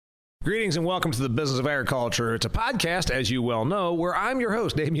Greetings and welcome to the Business of Agriculture. It's a podcast, as you well know, where I'm your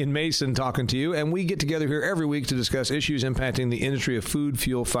host, Damian Mason, talking to you, and we get together here every week to discuss issues impacting the industry of food,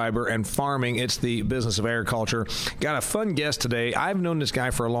 fuel, fiber, and farming. It's the Business of Agriculture. Got a fun guest today. I've known this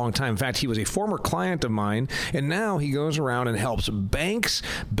guy for a long time. In fact, he was a former client of mine, and now he goes around and helps banks,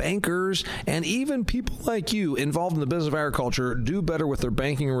 bankers, and even people like you involved in the business of agriculture do better with their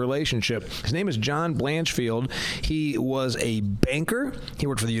banking relationship. His name is John Blanchfield. He was a banker. He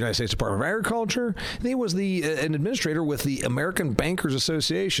worked for the United States Department of Agriculture. And he was an administrator with the American Bankers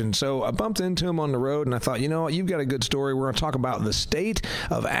Association. So I bumped into him on the road, and I thought, you know what, you've got a good story. We're going to talk about the state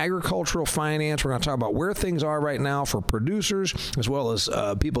of agricultural finance. We're going to talk about where things are right now for producers, as well as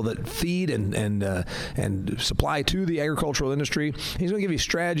people that feed and supply to the agricultural industry. He's going to give you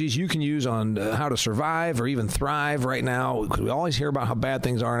strategies you can use on how to survive or even thrive right now, because we always hear about how bad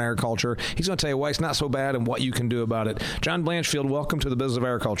things are in agriculture. He's going to tell you why it's not so bad and what you can do about it. John Blanchfield, welcome to the Business of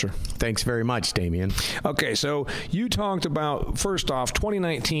Agriculture. Thanks very much, Damian. Okay, so you talked about, first off,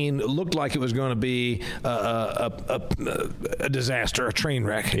 2019 looked like it was going to be a disaster, a train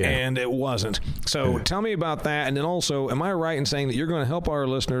wreck, and it wasn't. So tell me about that, and then also, am I right in saying that you're going to help our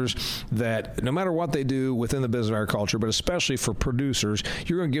listeners that no matter what they do within the business of agriculture, but especially for producers,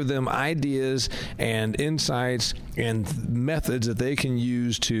 you're going to give them ideas and insights and methods that they can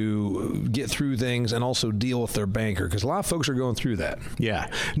use to get through things and also deal with their banker, because a lot of folks are going through that. Yeah,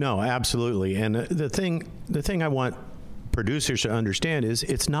 no, absolutely. And the thing I want producers to understand is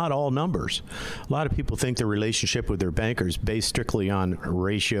it's not all numbers. A lot of people think their relationship with their banker is based strictly on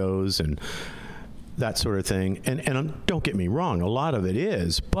ratios and that sort of thing. And don't get me wrong, a lot of it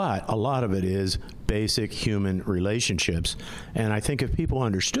is, but a lot of it is basic human relationships. And I think if people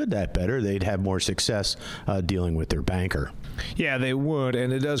understood that better, they'd have more success dealing with their banker. Yeah, they would,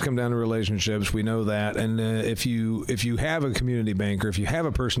 and it does come down to relationships. We know that, and if you have a community banker, if you have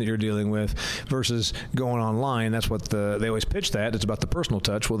a person that you're dealing with versus going online, that's what they always pitch that. It's about the personal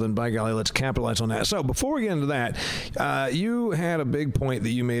touch. Well, then, by golly, let's capitalize on that. So before we get into that, you had a big point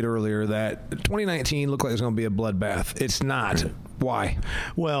that you made earlier that 2019 looked like it was going to be a bloodbath. It's not. Why?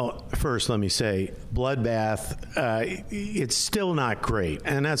 Well, first, let me say, bloodbath, it's still not great.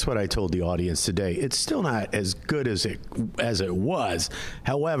 And that's what I told the audience today. It's still not as good as it was.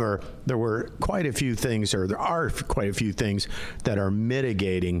 However, there are quite a few things that are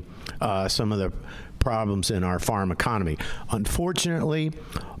mitigating some of the problems in our farm economy. Unfortunately,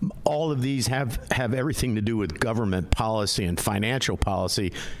 all of these have everything to do with government policy and financial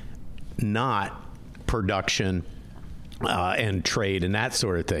policy, not production and trade and that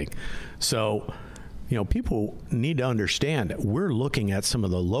sort of thing. So, people need to understand that we're looking at some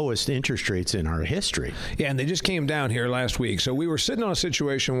of the lowest interest rates in our history. Yeah, and they just came down here last week. So we were sitting on a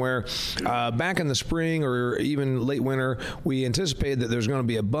situation where back in the spring or even late winter, we anticipated that there's going to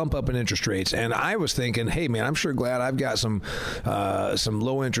be a bump up in interest rates. And I was thinking, hey, man, I'm sure glad I've got some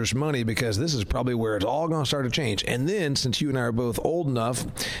low interest money, because this is probably where it's all going to start to change. And then, since you and I are both old enough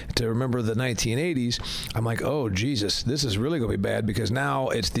to remember the 1980s, I'm like, oh, Jesus, this is really going to be bad, because now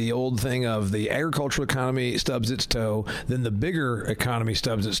it's the old thing of the agricultural economy stubs its toe, then the bigger economy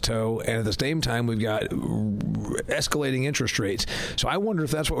stubs its toe, and at the same time we've got escalating interest rates. So I wonder if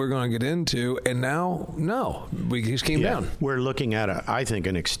that's what we're going to get into, and now, no, we just came down. We're looking at, I think,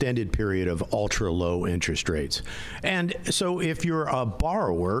 an extended period of ultra low interest rates. And so if you're a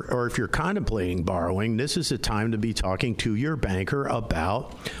borrower or if you're contemplating borrowing, this is the time to be talking to your banker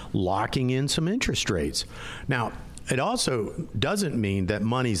about locking in some interest rates. Now, it also doesn't mean that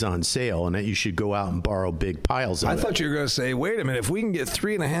money's on sale and that you should go out and borrow big piles of it. I thought you were going to say, wait a minute, if we can get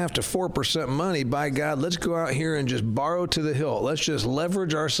 3.5% to 4% money, by God, let's go out here and just borrow to the hilt. Let's just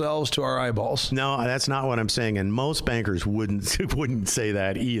leverage ourselves to our eyeballs. No, that's not what I'm saying, and most bankers wouldn't say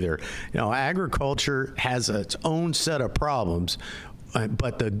that either. Agriculture has its own set of problems.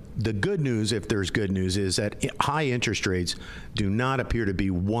 But the good news, if there's good news, is that high interest rates do not appear to be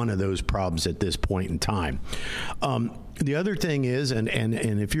one of those problems at this point in time. The other thing is, and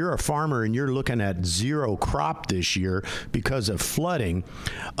if you're a farmer and you're looking at zero crop this year because of flooding,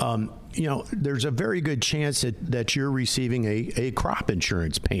 there's a very good chance that you're receiving a crop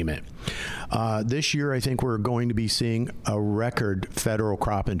insurance payment. This year, I think we're going to be seeing a record federal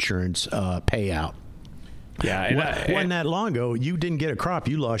crop insurance payout. Yeah, wasn't that long ago, you didn't get a crop,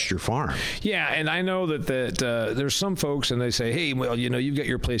 you lost your farm. Yeah, and I know that there's some folks, and they say, hey, well, you've got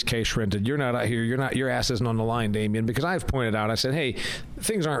your place cash rented. You're not out here. Your ass isn't on the line, Damian, because I've pointed out, I said, hey,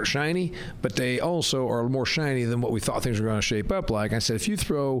 things aren't shiny, but they also are more shiny than what we thought things were going to shape up like. I said, if you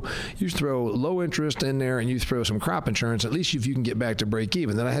throw low interest in there and you throw some crop insurance, at least if you can get back to break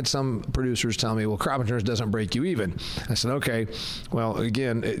even. Then I had some producers tell me, well, crop insurance doesn't break you even. I said, okay, well,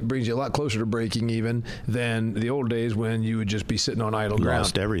 again, it brings you a lot closer to breaking even than the old days when you would just be sitting on idle ground.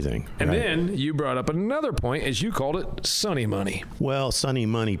 Lost everything. And right. then you brought up another point, as you called it, sunny money. Well, sunny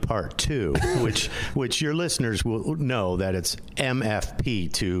money part 2, which your listeners will know that it's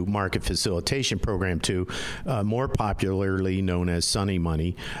MFP 2, Market Facilitation Program 2, more popularly known as Sunny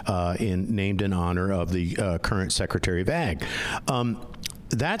Money, named in honor of the current Secretary of Ag.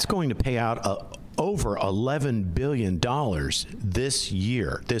 That's going to pay out over $11 billion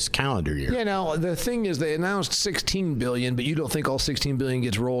this calendar year. Yeah, now, the thing is, they announced $16 billion, but you don't think all $16 billion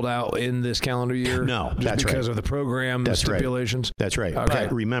gets rolled out in this calendar year? No, just that's because right. of the program stipulations? Right. That's right. Okay.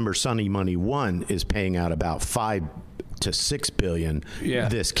 But remember, Sunny Money 1 is paying out about $5 to $6 billion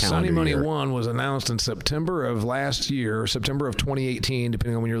this calendar Sunny Money year. 1 was announced in September of last year, September of 2018,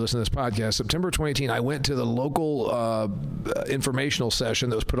 depending on when you're listening to this podcast. September of 2018, I went to the local informational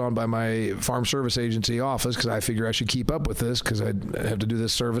session that was put on by my farm service agency office because I figure I should keep up with this because I have to do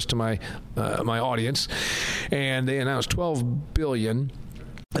this service to my audience. And they announced $12 billion.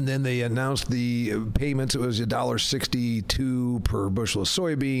 And then they announced the payments. It was $1.62 per bushel of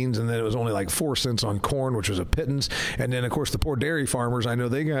soybeans, and then it was only like 4 cents on corn, which was a pittance. And then, of course, the poor dairy farmers, I know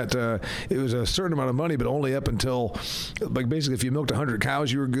they got, it was a certain amount of money, but only up until, like, basically if you milked 100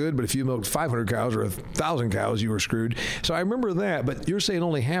 cows, you were good, but if you milked 500 cows or 1,000 cows, you were screwed. So I remember that, but you're saying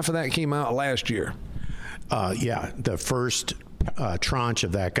only half of that came out last year. Yeah, the first tranche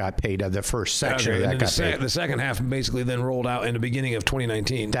of that got paid out. The first section of that got paid. The second half basically then rolled out in the beginning of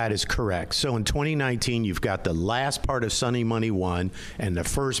 2019. That is correct. So in 2019, you've got the last part of Sunny Money 1 and the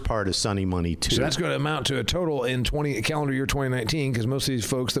first part of Sunny Money 2. So that's going to amount to a total in calendar year 2019, because most of these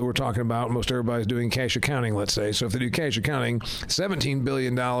folks that we're talking about, most everybody's doing cash accounting, let's say. So if they do cash accounting, $17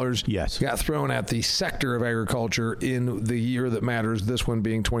 billion got thrown at the sector of agriculture in the year that matters, this one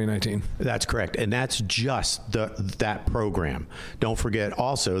being 2019. That's correct. And that's just that program. Don't forget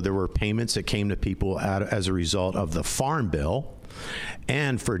also there were payments that came to people as a result of the Farm Bill.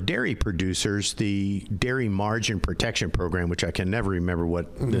 And for dairy producers, the Dairy Margin Protection Program, which I can never remember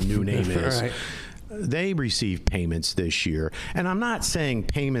what the new name is. Right. They received payments this year. And I'm not saying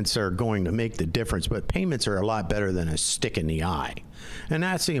payments are going to make the difference, but payments are a lot better than a stick in the eye. And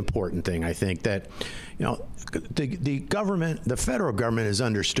that's the important thing, I think, that, you know, the government, the federal government has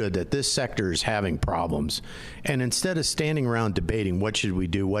understood that this sector is having problems. And instead of standing around debating what should we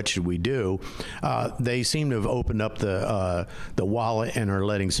do, they seem to have opened up the wallet and are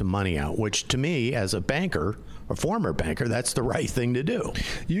letting some money out, which to me, as a banker, a former banker, that's the right thing to do.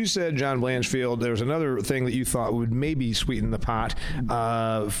 You said, John Blanchfield, there was another thing that you thought would maybe sweeten the pot,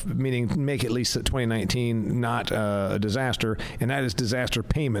 meaning make at least 2019 not a disaster, and that is disaster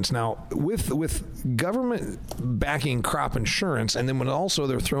payments. Now, with government backing crop insurance, and then when also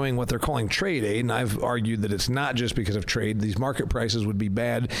they're throwing what they're calling trade aid, and I've argued that it's not just because of trade. These market prices would be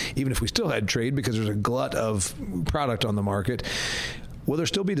bad even if we still had trade because there's a glut of product on the market. Will there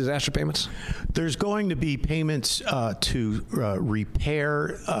still be disaster payments? There's going to be payments to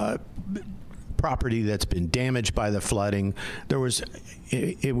repair property that's been damaged by the flooding. There was,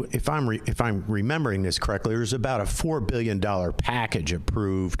 if I'm remembering this correctly, there was about a $4 billion package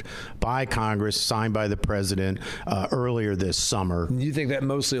approved by Congress, signed by the president earlier this summer. You think that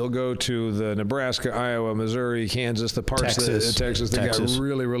mostly will go to the Nebraska, Iowa, Missouri, Kansas, the parts of Texas that got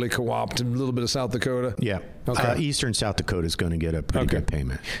really, really co-opted, a little bit of South Dakota? Yeah. Okay. Eastern South Dakota is going to get a pretty good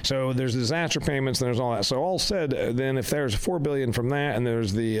payment. So there's disaster payments and there's all that. So all said, then if there's $4 billion from that and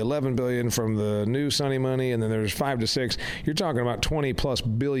there's the $11 billion from the new Sunny Money and then there's 5 to 6, you're talking about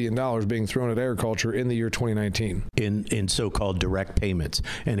 $20+ billion being thrown at agriculture in the year 2019 in so-called direct payments.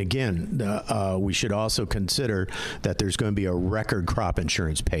 And again, we should also consider that there's going to be a record crop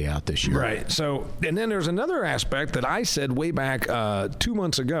insurance payout this year. Right. So, and then there's another aspect that I said way back 2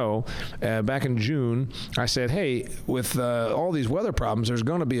 months ago, back in June. I said, hey, with all these weather problems, there's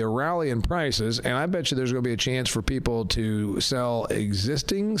going to be a rally in prices, and I bet you there's going to be a chance for people to sell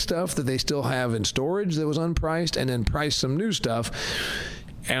existing stuff that they still have in storage that was unpriced and then price some new stuff.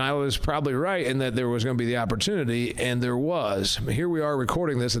 And I was probably right in that there was going to be the opportunity, and there was. Here we are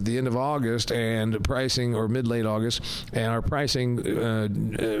recording this at the end of August, and pricing, or mid-late August, and our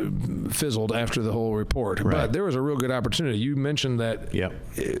pricing fizzled after the whole report. Right. But there was a real good opportunity. You mentioned that. Yep.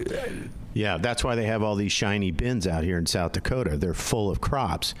 Yeah, that's why they have all these shiny bins out here in South Dakota. They're full of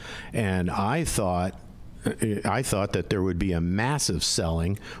crops. And I thought I thought that there would be a massive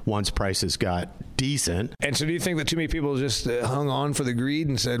selling once prices got decent. And so do you think that too many people just hung on for the greed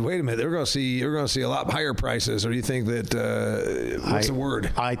and said, wait a minute, we're going to see a lot higher prices? Or do you think that, what's the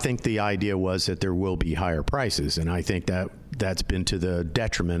word? I think the idea was that there will be higher prices. And I think that that's been to the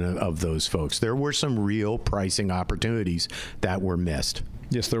detriment of those folks. There were some real pricing opportunities that were missed.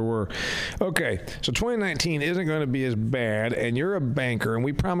 Yes, there were. Okay, so 2019 isn't going to be as bad, and you're a banker, and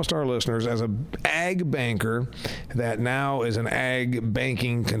we promised our listeners as an ag banker that now is an ag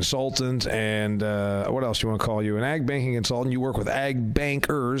banking consultant, and what else do you want to call you? An ag banking consultant. You work with ag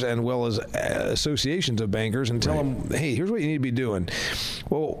bankers and well as associations of bankers and tell them, hey, here's what you need to be doing.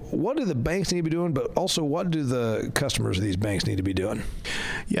 Well, what do the banks need to be doing, but also what do the customers of these banks need to be doing?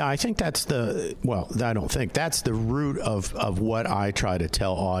 Yeah, I think that's the root of what I try to tell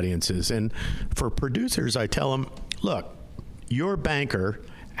audiences. And for producers, I tell them, look, your banker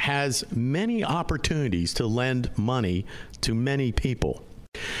has many opportunities to lend money to many people.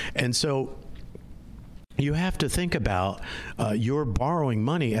 And so you have to think about your borrowing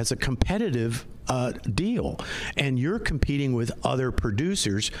money as a competitive deal, and you're competing with other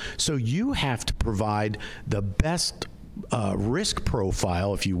producers, so you have to provide the best risk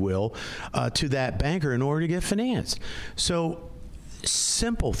profile, if you will, to that banker in order to get financed. So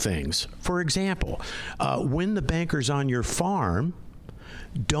simple things. For example, when the banker's on your farm,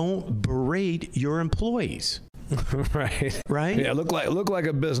 don't berate your employees. Right. Yeah, look like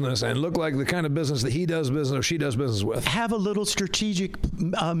a business, and look like the kind of business that he does business or she does business with. Have a little strategic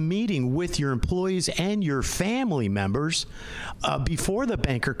meeting with your employees and your family members before the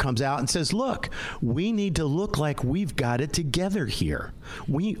banker comes out and says, "Look, we need to look like we've got it together here.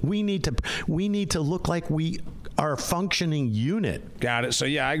 We need to look like we are a functioning unit." Got it. So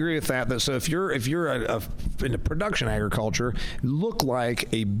yeah, I agree with that. So if you're in production agriculture, look like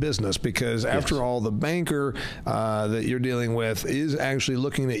a business, because after all, the banker that you're dealing with is actually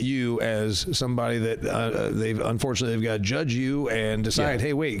looking at you as somebody that they've got to judge you and decide,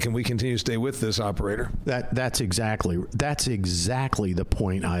 hey, wait, can we continue to stay with this operator? That's exactly the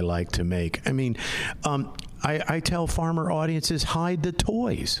point I like to make. I mean, I tell farmer audiences, hide the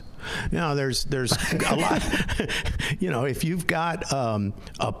toys. There's a lot. If you've got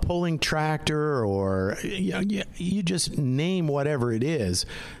a pulling tractor, or you just name whatever it is,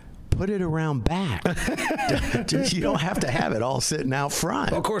 put it around back. You don't have to have it all sitting out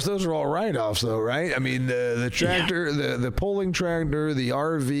front. Well, of course, those are all write-offs, though, right? I mean, the tractor, the pulling tractor, the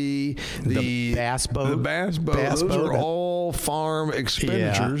RV, the bass boat, those are all farm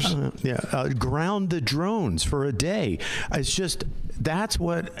expenditures. Ground the drones for a day. It's just, that's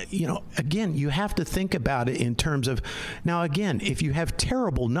what, again, you have to think about it in terms of, now, again, if you have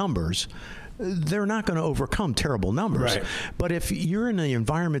terrible numbers, they're not going to overcome terrible numbers. Right. But if you're in the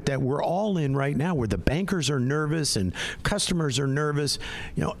environment that we're all in right now, where the bankers are nervous and customers are nervous,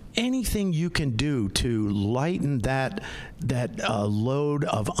 anything you can do to lighten that load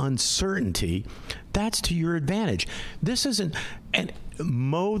of uncertainty, that's to your advantage. This isn't, and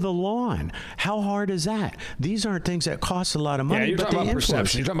mow the lawn. How hard is that? These aren't things that cost a lot of money. You're talking about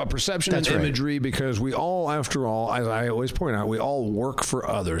perception. You're talking about perception and imagery, because we all, after all, as I always point out, we all work for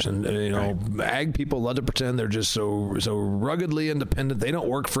others, and ag people love to pretend they're just so ruggedly independent. They don't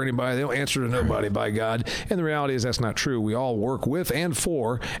work for anybody. They don't answer to nobody, by God. And the reality is that's not true. We all work with and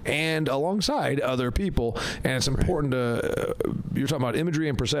for and alongside other people, and it's important to. You're talking about imagery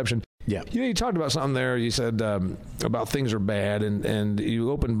and perception. Yeah. You talked about something there. You said about things are bad, and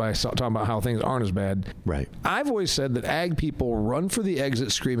you opened by talking about how things aren't as bad. Right. I've always said that ag people run for the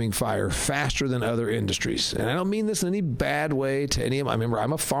exit screaming fire faster than other industries. And I don't mean this in any bad way to any of them. I remember,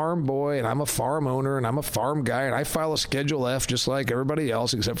 I'm a farm boy, and I'm a farm owner, and I'm a farm guy, and I file a Schedule F just like everybody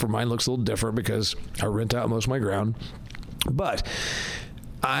else, except for mine looks a little different because I rent out most of my ground. But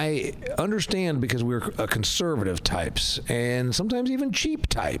I understand, because we're conservative types, and sometimes even cheap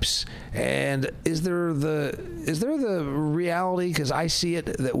types. And is there the reality, because I see it,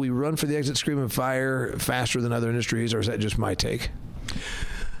 that we run for the exit screaming fire faster than other industries, or is that just my take?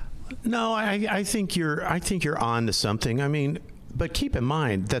 No, I think you're on to something. I mean, but keep in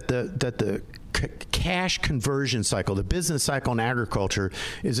mind that the cash conversion cycle, the business cycle in agriculture,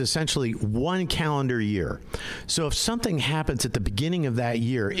 is essentially 1 calendar year. So if something happens at the beginning of that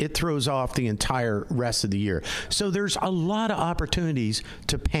year, it throws off the entire rest of the year. So there's a lot of opportunities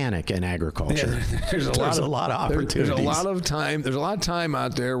to panic in agriculture. Yeah, there's a lot of opportunities. There's a lot of time. There's a lot of time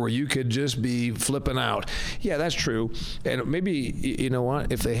out there where you could just be flipping out. Yeah, that's true. And maybe, you know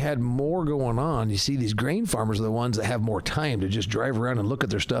what, if they had more going on, you see, these grain farmers are the ones that have more time to just drive around and look at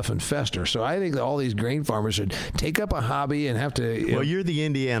their stuff and fester. So I think think that all these grain farmers should take up a hobby and have to. Well, you're the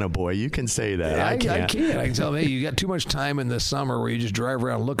Indiana boy. You can say that. I can't. I can tell them, hey, you got too much time in the summer where you just drive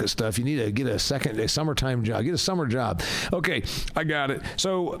around and look at stuff. You need to get a summertime job. Get a summer job. Okay, I got it.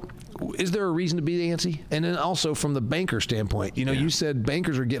 So, is there a reason to be antsy? And then also from the banker standpoint, you said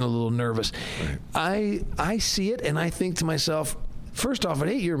bankers are getting a little nervous. Right. I see it and I think to myself, first off, it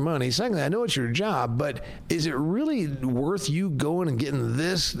ain't your money. Secondly, I know it's your job, but is it really worth you going and getting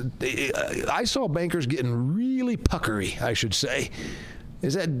this? I saw bankers getting really puckery, I should say.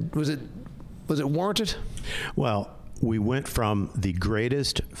 Was it warranted? Well, we went from the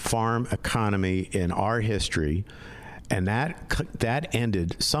greatest farm economy in our history, and that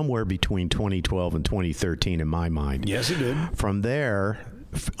ended somewhere between 2012 and 2013 in my mind. Yes, it did. From there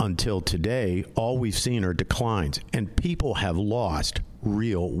until today, all we've seen are declines, and people have lost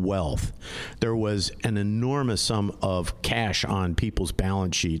real wealth. There was an enormous sum of cash on people's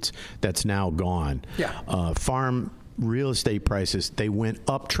balance sheets that's now gone. Yeah. Farm real estate prices, they went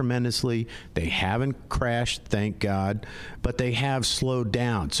up tremendously. They haven't crashed, thank God, but they have slowed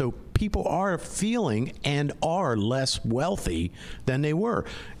down. So people are feeling and are less wealthy than they were.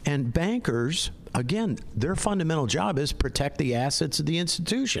 And bankers, again, their fundamental job is protect the assets of the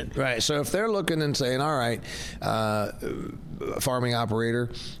institution. Right. So if they're looking and saying, all right, farming operator,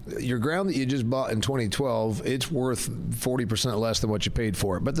 your ground that you just bought in 2012, it's worth 40% less than what you paid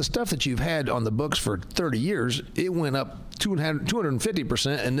for it. But the stuff that you've had on the books for 30 years, it went up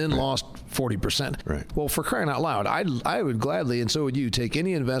 250% and then lost 40%. Right. Well, for crying out loud, I would gladly, and so would you, take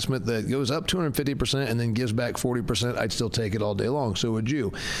any investment that goes up 250% and then gives back 40%. I'd still take it all day long. So would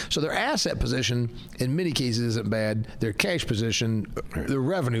you. So their asset position in many cases isn't bad. Their cash position, their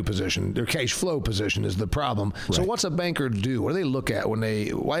revenue position, their cash flow position is the problem. Right. So what's a banker do? What do they look at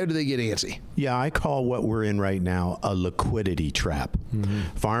why do they get antsy? Yeah, I call what we're in right now a liquidity trap.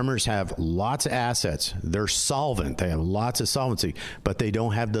 Mm-hmm. Farmers have lots of assets. They're solvent. They have lots of solvency, but they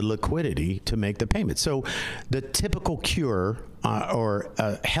don't have the liquidity to make the payment. So the typical cure or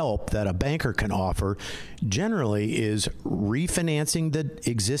help that a banker can offer generally is refinancing the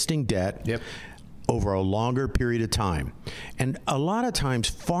existing debt. Yep. Over a longer period of time. And a lot of times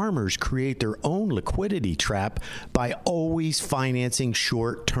farmers create their own liquidity trap by always financing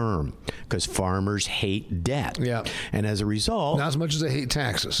short term because farmers hate debt. Yeah. And as a result, not as much as they hate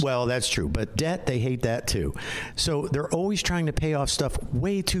taxes. Well, that's true. But debt, they hate that too. So they're always trying to pay off stuff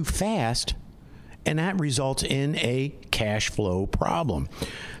way too fast. And that results in a cash flow problem.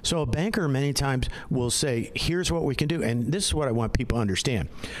 So a banker many times will say, here's what we can do. And this is what I want people to understand.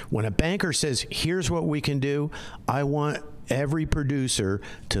 When a banker says, here's what we can do, I want every producer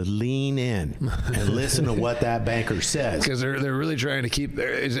to lean in and listen to what that banker says. Because they're really trying to keep,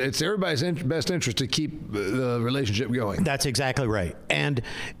 it's everybody's best interest to keep the relationship going. That's exactly right. And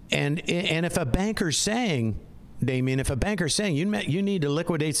if a banker's saying, Damien, if a banker's saying you need to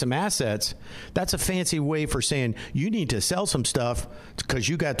liquidate some assets, that's a fancy way for saying you need to sell some stuff because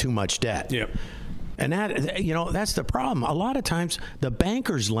you got too much debt. Yep. And that's the problem. A lot of times the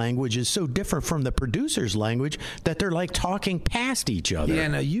banker's language is so different from the producer's language that they're like talking past each other. Yeah.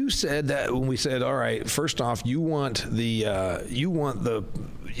 Now you said that when we said, all right, first off, you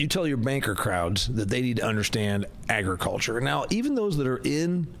tell your banker crowds that they need to understand agriculture. Now, even those that are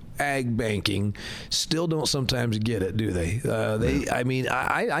in ag banking still don't sometimes get it, do they?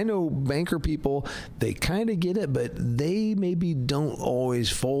 I know banker people, they kind of get it, but they maybe don't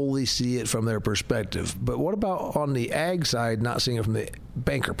always fully see it from their perspective. But what about on the ag side, not seeing it from the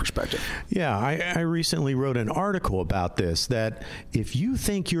banker perspective? Yeah, I recently wrote an article about this, that if you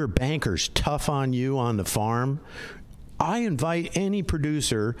think your banker's tough on you on the farm, I invite any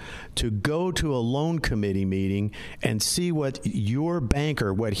producer to go to a loan committee meeting and see what your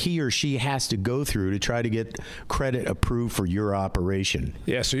banker, what he or she has to go through to try to get credit approved for your operation.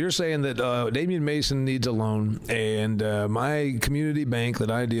 Yeah, so you're saying that Damien Mason needs a loan, and my community bank that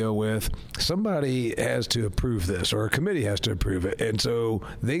I deal with, somebody has to approve this, or a committee has to approve it. And so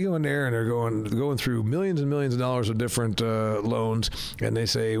they go in there and they're going through millions and millions of dollars of different loans, and they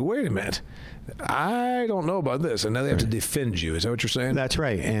say, wait a minute, I don't know about this. And now they have to defend you. Is that what you're saying? That's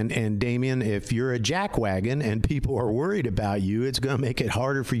right. And Damien, if you're a jackwagon and people are worried about you, it's going to make it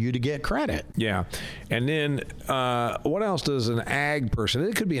harder for you to get credit. Yeah. And then what else does an ag person,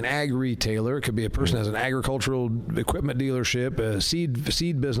 it could be an ag retailer, it could be a person that has an agricultural equipment dealership, a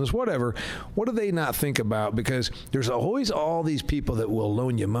seed business, whatever. What do they not think about? Because there's always all these people that will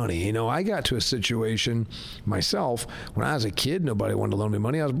loan you money. You know, I got to a situation myself when I was a kid, nobody wanted to loan me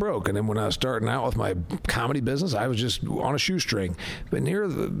money. I was broke. And then when I started starting out with my comedy business, I was just on a shoestring. But here,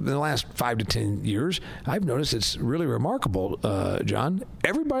 in the last 5 to 10 years, I've noticed it's really remarkable, John.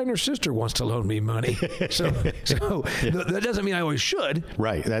 Everybody and their sister wants to loan me money. So that doesn't mean I always should.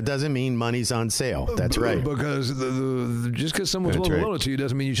 Right. That doesn't mean money's on sale. That's right. Because just because someone's willing to loan it to you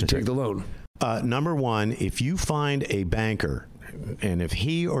doesn't mean you should take the loan. Number one, if you find a banker, and if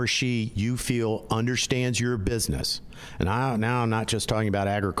he or she you feel understands your business, and now I'm not just talking about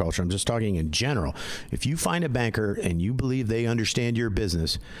agriculture, I'm just talking in general. If you find a banker and you believe they understand your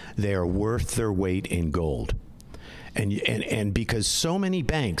business, they are worth their weight in gold. And because so many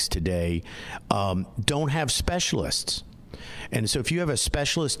banks today don't have specialists. And so if you have a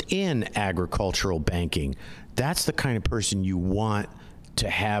specialist in agricultural banking, that's the kind of person you want to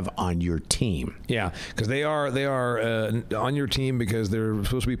have on your team. Yeah, because they are on your team because they're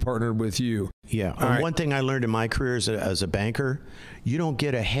supposed to be partnered with you. Yeah. And one thing I learned in my career as a banker, you don't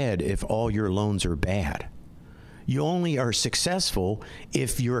get ahead if all your loans are bad. You only are successful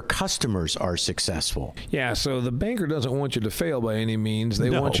if your customers are successful. Yeah, so the banker doesn't want you to fail by any means. They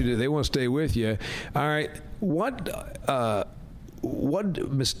want to stay with you. All right.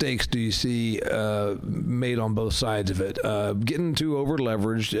 What mistakes do you see made on both sides of it? Getting too over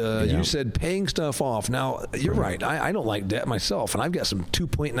leveraged. You said paying stuff off. Now, you're right. I don't like debt myself, and I've got some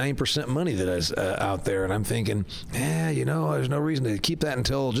 2.9% money that is out there, and I'm thinking, there's no reason to keep that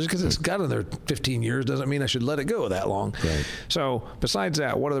until just because it's got another 15 years doesn't mean I should let it go that long. Right. So, besides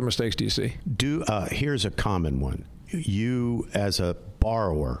that, what other mistakes do you see? Here's a common one. You, as a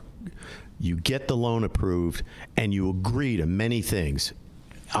borrower, you get the loan approved, and you agree to many things,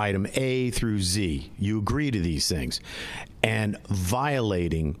 item A through Z. You agree to these things. And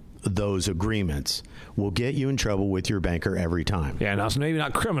violating those agreements will get you in trouble with your banker every time. Yeah, now, so maybe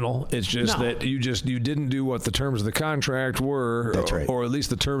not criminal. It's just that you didn't do what the terms of the contract were, That's right. or at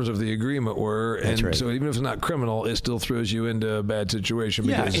least the terms of the agreement were. That's right. So even if it's not criminal, it still throws you into a bad situation.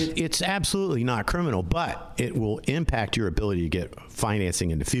 Because it's absolutely not criminal, but it will impact your ability to get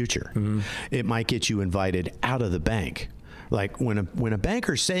financing in the future. Mm-hmm. It might get you invited out of the bank. Like when a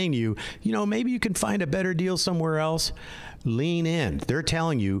banker's saying to you, maybe you can find a better deal somewhere else, lean in. They're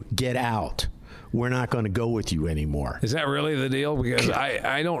telling you, get out. We're not going to go with you anymore. Is that really the deal? Because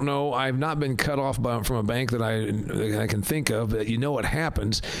I don't know. I've not been cut off from a bank that I can think of. But what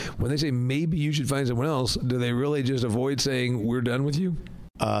happens when they say maybe you should find someone else. Do they really just avoid saying we're done with you?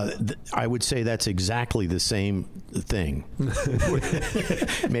 I would say that's exactly the same thing.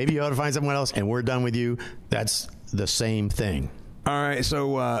 Maybe you ought to find someone else, and we're done with you. That's the same thing. All right. So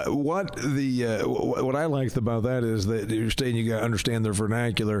what I liked about that is that you're saying you got to understand their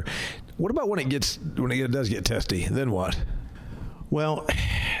vernacular. What about when it does get testy? Then what? Well,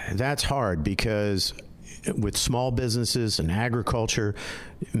 that's hard because with small businesses and agriculture,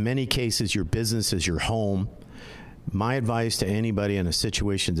 in many cases your business is your home. My advice to anybody in a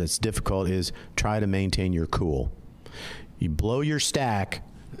situation that's difficult is try to maintain your cool. You blow your stack,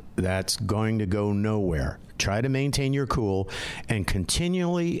 that's going to go nowhere. Try to maintain your cool and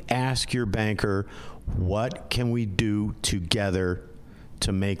continually ask your banker, what can we do together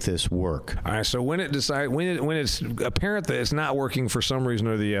to make this work? All right. So when it's apparent that it's not working for some reason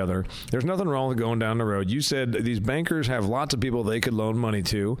or the other, there's nothing wrong with going down the road. You said these bankers have lots of people they could loan money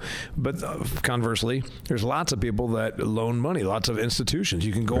to, but conversely, there's lots of people that loan money, lots of institutions.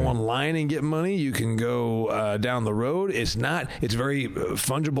 You can go online and get money. You can go down the road. It's very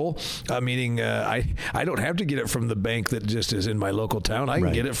fungible, meaning I don't have to get it from the bank that just is in my local town. I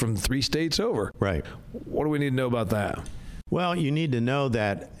can get it from 3 states over. Right. What do we need to know about that? Well, you need to know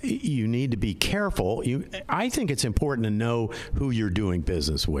that you need to be careful. I think it's important to know who you're doing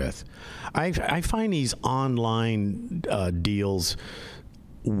business with. I find these online deals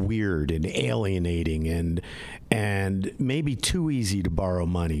weird and alienating and maybe too easy to borrow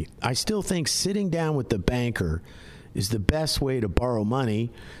money. I still think sitting down with the banker is the best way to borrow money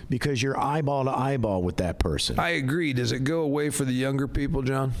because you're eyeball to eyeball with that person. I agree. Does it go away for the younger people,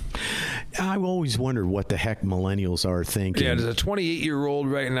 John? I've always wondered what the heck millennials are thinking. Yeah, does a 28-year-old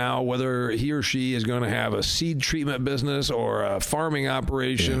right now, whether he or she is going to have a seed treatment business or a farming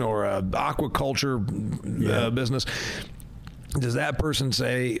operation or a aquaculture business, does that person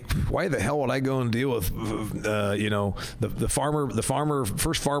say, why the hell would I go and deal with, the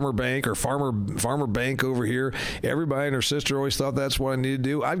first farmer bank or farmer bank over here? Everybody and their sister always thought that's what I need to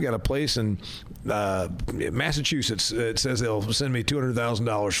do. I've got a place in Massachusetts. It says they'll send me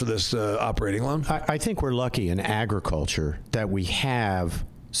 $200,000 for this operating loan. I think we're lucky in agriculture that we have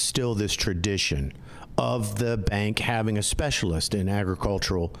still this tradition of the bank having a specialist in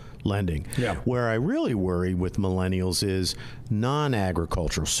agricultural lending. Yeah. Where I really worry with millennials is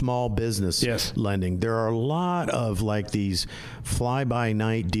non-agricultural, small business lending. There are a lot of like these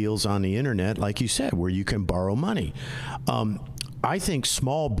fly-by-night deals on the internet, like you said, where you can borrow money. I think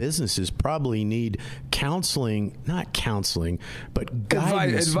small businesses probably need counseling, not counseling, but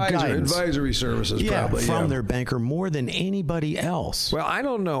guidance. Advisory services, probably. From their banker more than anybody else. Well, I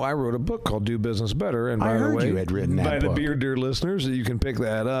don't know. I wrote a book called Do Business Better. And by I heard the way, you had written that book. By the dear listeners, you can pick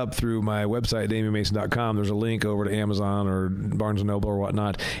that up through my website, DamianMason.com. There's a link over to Amazon or Barnes & Noble or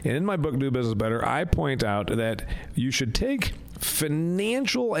whatnot. And in my book, Do Business Better, I point out that you should take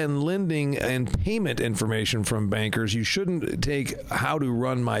financial and lending and payment information from bankers. You shouldn't take how to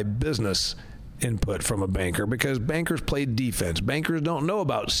run my business input from a banker, because bankers play defense. Bankers don't know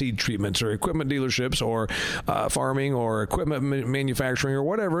about seed treatments or equipment dealerships or farming or equipment manufacturing or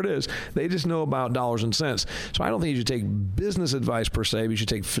whatever it is. They just know about dollars and cents. So I don't think you should take business advice per se. You should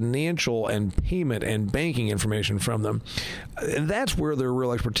take financial and payment and banking information from them. And that's where their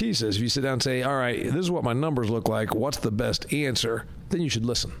real expertise is. If you sit down and say, all right, this is what my numbers look like, what's the best answer? Then you should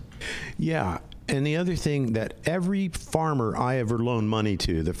listen. Yeah. And the other thing that every farmer I ever loaned money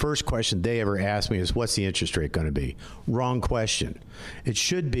to, the first question they ever asked me is, what's the interest rate going to be? Wrong question. It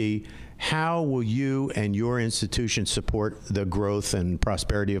should be, how will you and your institution support the growth and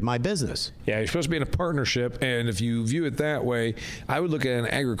prosperity of my business? Yeah, you're supposed to be in a partnership, and if you view it that way, I would look at an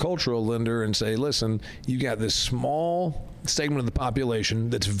agricultural lender and say, listen, you've got this small segment of the population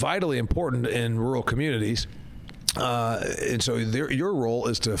that's vitally important in rural communities. And so your role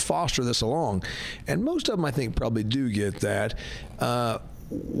is to foster this along. And most of them, I think, probably do get that.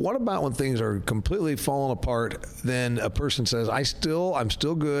 What about when things are completely falling apart? Then a person says, I'm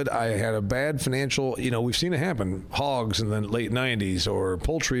still good. I had a bad financial, we've seen it happen. Hogs in the late 90s, or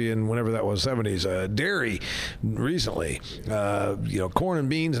poultry in whenever that was, 70s, dairy recently, corn and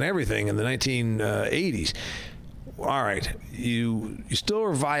beans and everything in the 1980s. All right, you still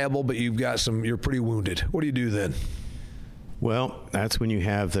are viable, but you're pretty wounded. What do you do then? Well, that's when you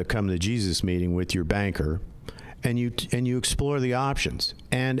have the come to Jesus meeting with your banker, and you explore the options.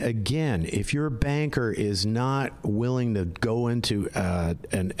 And again, if your banker is not willing to go into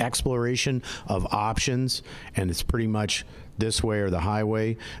an exploration of options, and it's pretty much this way or the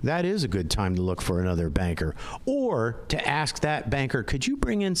highway, that is a good time to look for another banker. Or to ask that banker, could you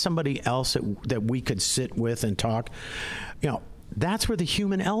bring in somebody else that we could sit with and talk? That's where the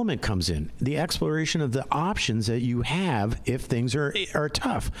human element comes in, the exploration of the options that you have if things are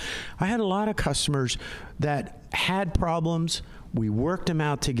tough. I had a lot of customers that had problems. We worked them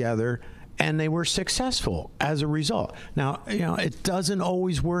out together, and they were successful as a result. Now, it doesn't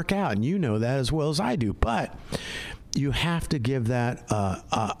always work out, and you know that as well as I do, but you have to give that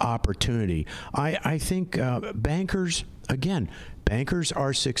opportunity. I think bankers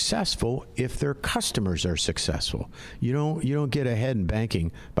are successful if their customers are successful. You don't get ahead in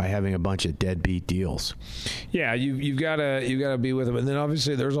banking by having a bunch of deadbeat deals. Yeah, you've got to be with them, and then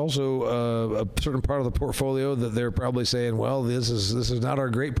obviously there's also a certain part of the portfolio that they're probably saying, well, this is not our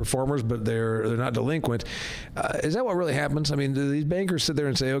great performers, but they're not delinquent. Is that what really happens? I mean, do these bankers sit there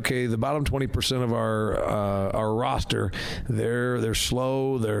and say, okay, the bottom 20% of our roster, they're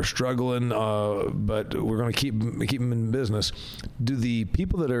slow, they're struggling, but we're going to keep them in business? Do the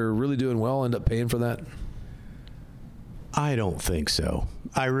people that are really doing well end up paying for that? I don't think so.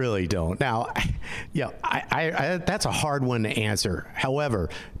 I really don't. Now, I that's a hard one to answer. However,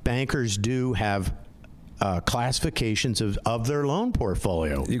 bankers do have classifications of their loan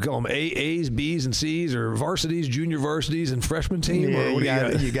portfolio. You call them A's, B's, and C's, or varsities, junior varsities, and freshman team. Yeah, or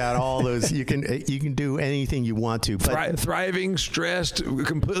what you got all those. You can do anything you want to. But thriving, stressed,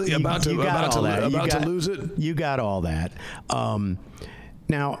 completely about to lose it. You got all that.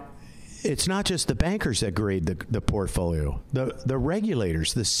 Now, it's not just the bankers that grade the portfolio. The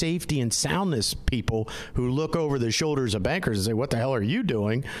regulators, the safety and soundness people who look over the shoulders of bankers and say, what the hell are you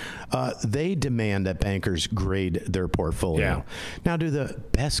doing? They demand that bankers grade their portfolio. Yeah. Now, do the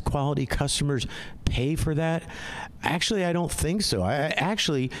best quality customers pay for that? Actually, I don't think so.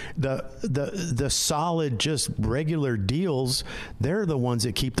 The solid, just regular deals, they're the ones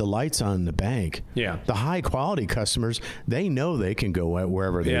that keep the lights on in the bank. Yeah. The high quality customers, they know they can go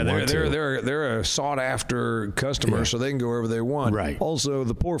wherever they want to. They're a sought after customer, so they can go wherever they want. Right. Also,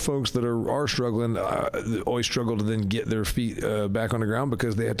 the poor folks that are struggling always struggle to then get their feet back on the ground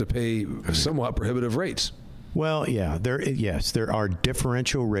because they have to pay somewhat prohibitive rates. Well, yeah, there are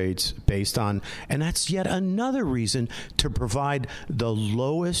differential rates based on, and that's yet another reason to provide the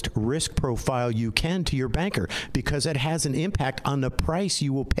lowest risk profile you can to your banker, because it has an impact on the price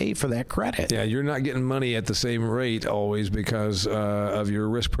you will pay for that credit. Yeah, you're not getting money at the same rate always because of your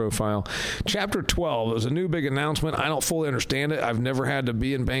risk profile. Chapter 12 is a new big announcement. I don't fully understand it. I've never had to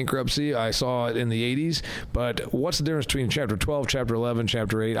be in bankruptcy. I saw it in the 80s, but what's the difference between Chapter 12, Chapter 11,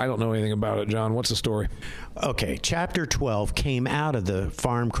 Chapter 8? I don't know anything about it, John. What's the story? Okay, Chapter 12 came out of the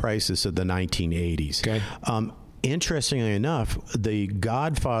farm crisis of the 1980s. Okay. Interestingly enough, the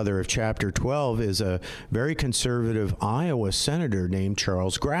godfather of Chapter 12 is a very conservative Iowa senator named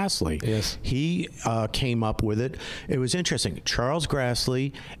Charles Grassley. Yes. He came up with it. It was interesting. Charles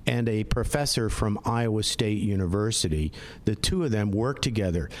Grassley and a professor from Iowa State University, the two of them worked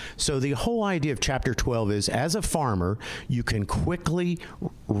together. So the whole idea of Chapter 12 is, as a farmer, you can quickly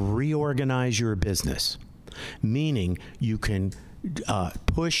reorganize your business, meaning you can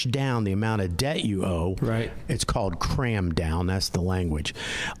push down the amount of debt you owe. Right. It's called cram down. That's the language.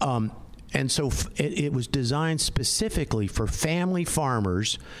 And so it was designed specifically for family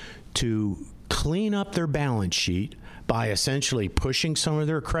farmers to clean up their balance sheet by essentially pushing some of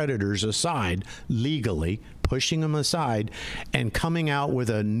their creditors aside legally, pushing them aside, and coming out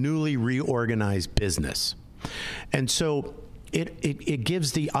with a newly reorganized business. And so it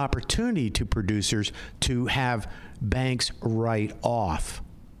gives the opportunity to producers to have banks write off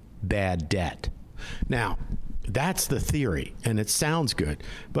bad debt. Now, that's the theory, and it sounds good.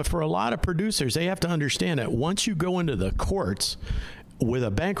 But for a lot of producers, they have to understand that once you go into the courts with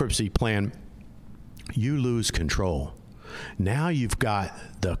a bankruptcy plan, you lose control. Now you've got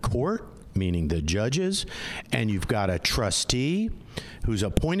the court, meaning the judges, and you've got a trustee who's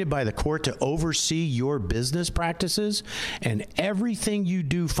appointed by the court to oversee your business practices, and everything you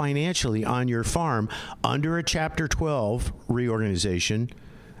do financially on your farm under a Chapter 12 reorganization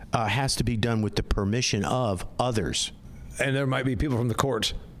has to be done with the permission of others. And there might be people from the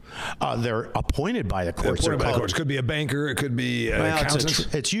courts. They're appointed by the courts. Appointed by the courts. Could be a banker. It could be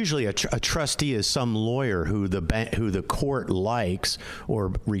accountants. It's usually a trustee is some lawyer who the court likes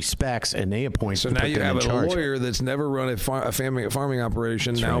or respects, and they appoint. So now you have a lawyer that's never run a farming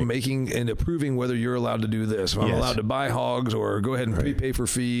operation. That's now right. Making and approving whether you're allowed to do this. If I'm allowed to buy hogs, or go ahead and prepay for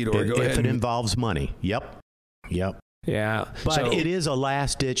feed, or go ahead. If it involves money. Yep. Yeah. But it is a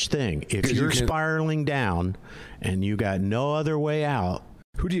last ditch thing. If you're spiraling down and you got no other way out.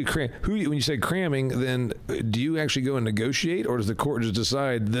 Who do you cram? When you say cramming, then do you actually go and negotiate, or does the court just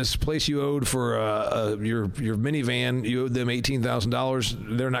decide this place you owed for your minivan, you owed them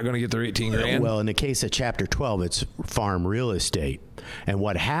 $18,000, they're not going to get their $18,000? Well, in the case of Chapter 12, it's farm real estate. And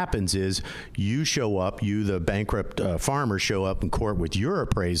what happens is you show up, the bankrupt farmer show up in court with your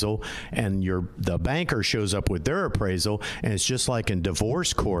appraisal, and the banker shows up with their appraisal, and it's just like in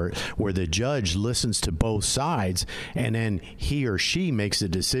divorce court where the judge listens to both sides, and then he or she makes a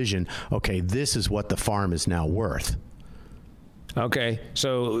decision, okay, this is what the farm is now worth. Okay,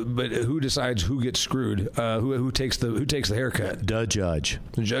 so but who decides who gets screwed? Who takes the haircut? The judge.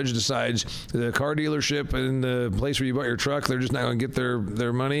 The judge decides. The car dealership and the place where you bought your truck, they're just not going to get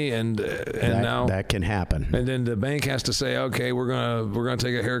their money, and now that can happen. And then the bank has to say, okay, we're gonna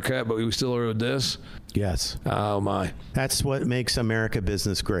take a haircut, but we still owe this. Yes. Oh my. That's what makes America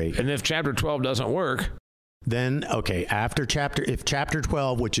business great. And if Chapter 12 doesn't work, then okay, if Chapter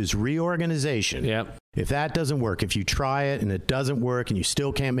 12, which is reorganization, yep. If that doesn't work, if you try it and it doesn't work and you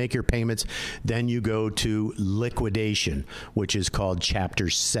still can't make your payments, then you go to liquidation, which is called Chapter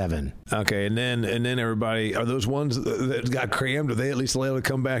 7. Okay, and then everybody, are those ones that got crammed, are they at least allowed to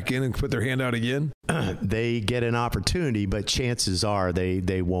come back in and put their hand out again? They get an opportunity, but chances are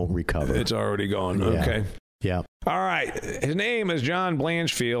they won't recover. It's already gone. Yeah. Okay. Yeah. All right. His name is John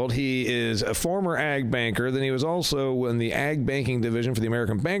Blanchfield. He is a former ag banker. Then he was also in the ag banking division for the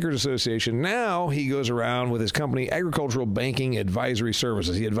American Bankers Association. Now he goes around with his company, Agricultural Banking Advisory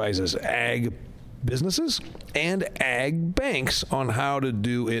Services. He advises ag businesses and ag banks on how to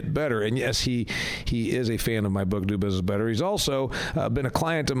do it better. And yes, he is a fan of my book, Do Business Better. He's also been a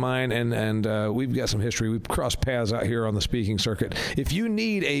client of mine, and we've got some history. We've crossed paths out here on the speaking circuit. If you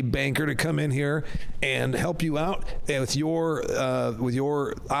need a banker to come in here and help you out with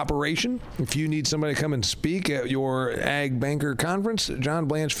your operation, if you need somebody to come and speak at your ag banker conference, John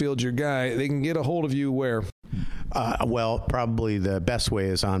Blanchfield's your guy. They can get a hold of you where? Well, probably the best way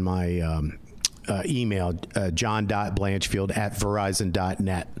is on my email,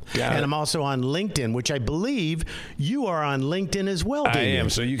 john.blanchfield@verizon.net. And I'm also on LinkedIn, which I believe you are on LinkedIn as well, David. I am,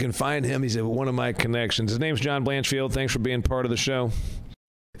 so you can find him. He's one of my connections. His name's John Blanchfield. Thanks for being part of the show.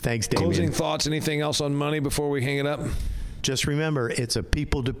 Thanks, Damien. Closing thoughts, anything else on money before we hang it up? Just remember, it's a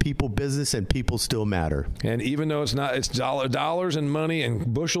people-to-people business, and people still matter. And even though it's dollars and money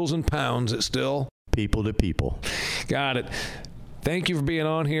and bushels and pounds, it's still people to people. Got it. Thank you for being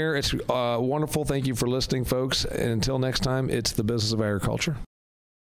on here. It's wonderful. Thank you for listening, folks. And until next time, it's the Business of Agriculture.